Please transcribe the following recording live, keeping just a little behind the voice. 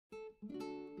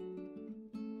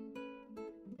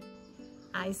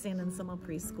Hi, San Anselmo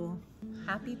Preschool.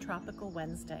 Happy Tropical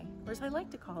Wednesday, or as I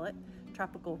like to call it,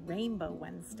 Tropical Rainbow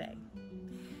Wednesday.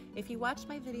 If you watched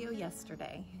my video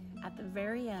yesterday, at the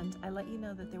very end, I let you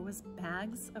know that there was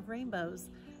bags of rainbows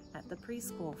at the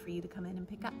preschool for you to come in and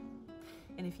pick up.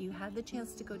 And if you had the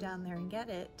chance to go down there and get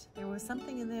it, there was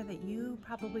something in there that you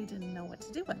probably didn't know what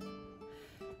to do with.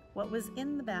 What was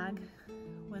in the bag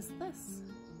was this.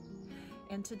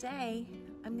 And today,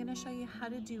 I'm gonna show you how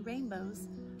to do rainbows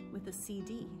with a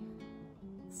CD.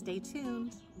 Stay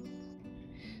tuned.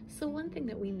 So one thing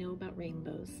that we know about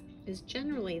rainbows is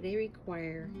generally they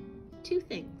require two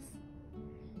things,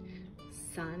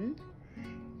 sun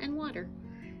and water.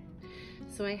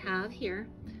 So I have here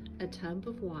a tub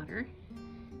of water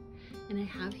and I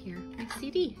have here my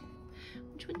CD,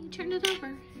 which when you turn it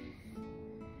over,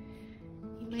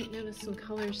 you might notice some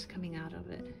colors coming out of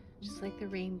it, just like the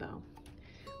rainbow.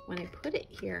 When I put it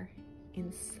here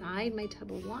inside my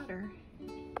tub of water,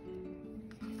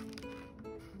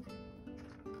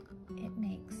 it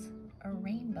makes a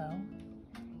rainbow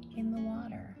in the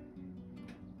water.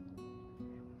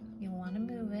 You'll want to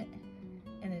move it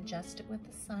and adjust it with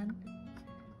the sun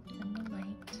and the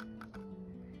light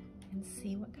and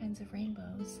see what kinds of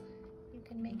rainbows you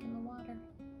can make in the water.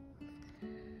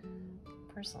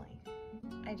 Personally,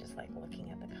 I just like looking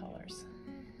at the colors.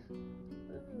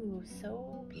 Ooh,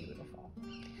 so beautiful.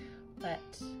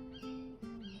 But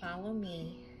follow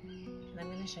me and I'm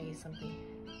going to show you something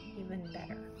even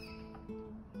better.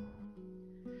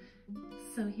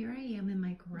 So here I am in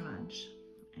my garage.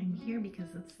 I'm here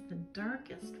because it's the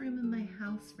darkest room in my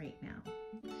house right now.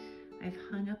 I've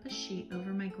hung up a sheet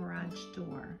over my garage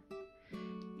door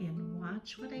and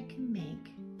watch what I can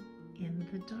make in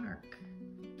the dark.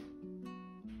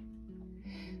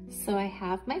 So I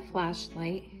have my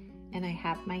flashlight and I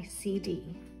have my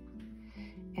CD,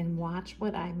 and watch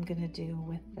what I'm gonna do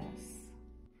with this.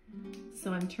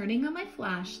 So I'm turning on my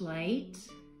flashlight.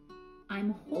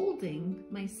 I'm holding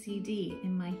my CD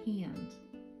in my hand.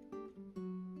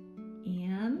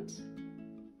 And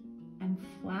I'm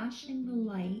flashing the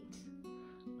light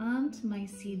onto my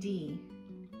CD.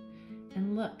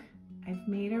 And look, I've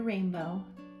made a rainbow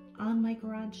on my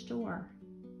garage door.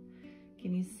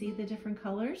 Can you see the different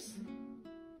colors?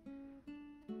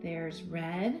 There's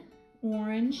red,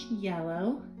 orange,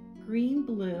 yellow, green,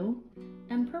 blue,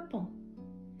 and purple.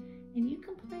 And you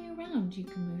can play around. You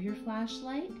can move your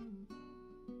flashlight,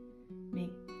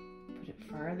 put it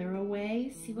farther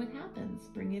away, see what happens.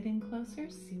 Bring it in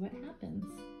closer, see what happens.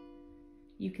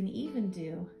 You can even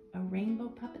do a rainbow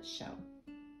puppet show.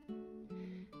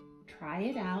 Try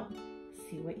it out,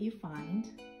 see what you find.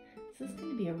 This is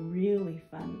going to be a really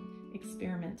fun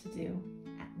experiment to do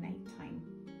at nighttime.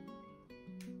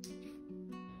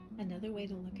 Another way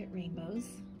to look at rainbows,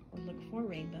 or look for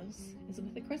rainbows, is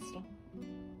with a crystal.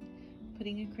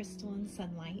 Putting a crystal in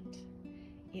sunlight,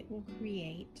 it will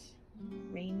create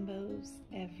rainbows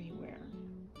everywhere.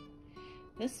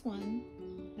 This one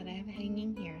that I have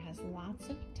hanging here has lots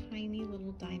of tiny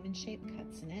little diamond-shaped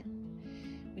cuts in it,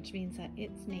 which means that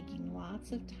it's making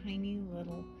lots of tiny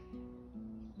little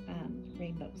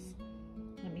rainbows.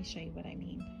 Let me show you what I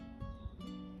mean.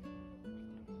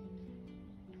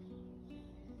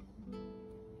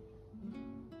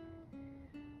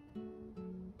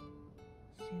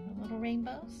 See the little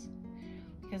rainbows?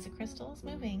 Because the crystal is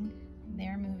moving,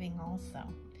 they're moving also.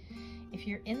 If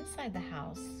you're inside the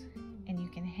house and you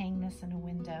can hang this in a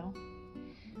window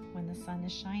when the sun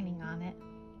is shining on it,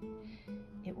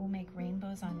 it will make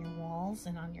rainbows on your walls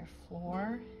and on your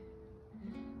floor,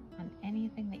 on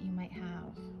anything that you might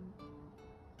have.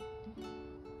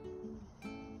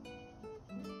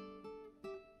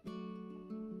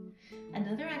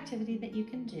 Another activity that you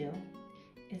can do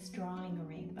is drawing a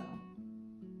rainbow.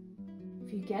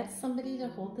 If you get somebody to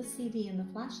hold the CD and the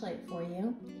flashlight for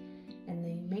you, and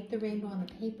they make the rainbow on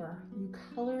the paper, you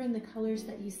color in the colors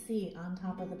that you see on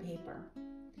top of the paper.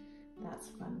 That's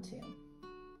fun too.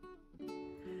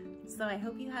 So I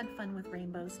hope you had fun with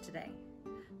rainbows today.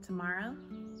 Tomorrow,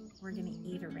 we're gonna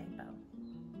eat a rainbow.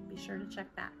 Be sure to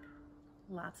check back.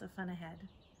 Lots of fun ahead.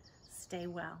 Stay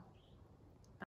well.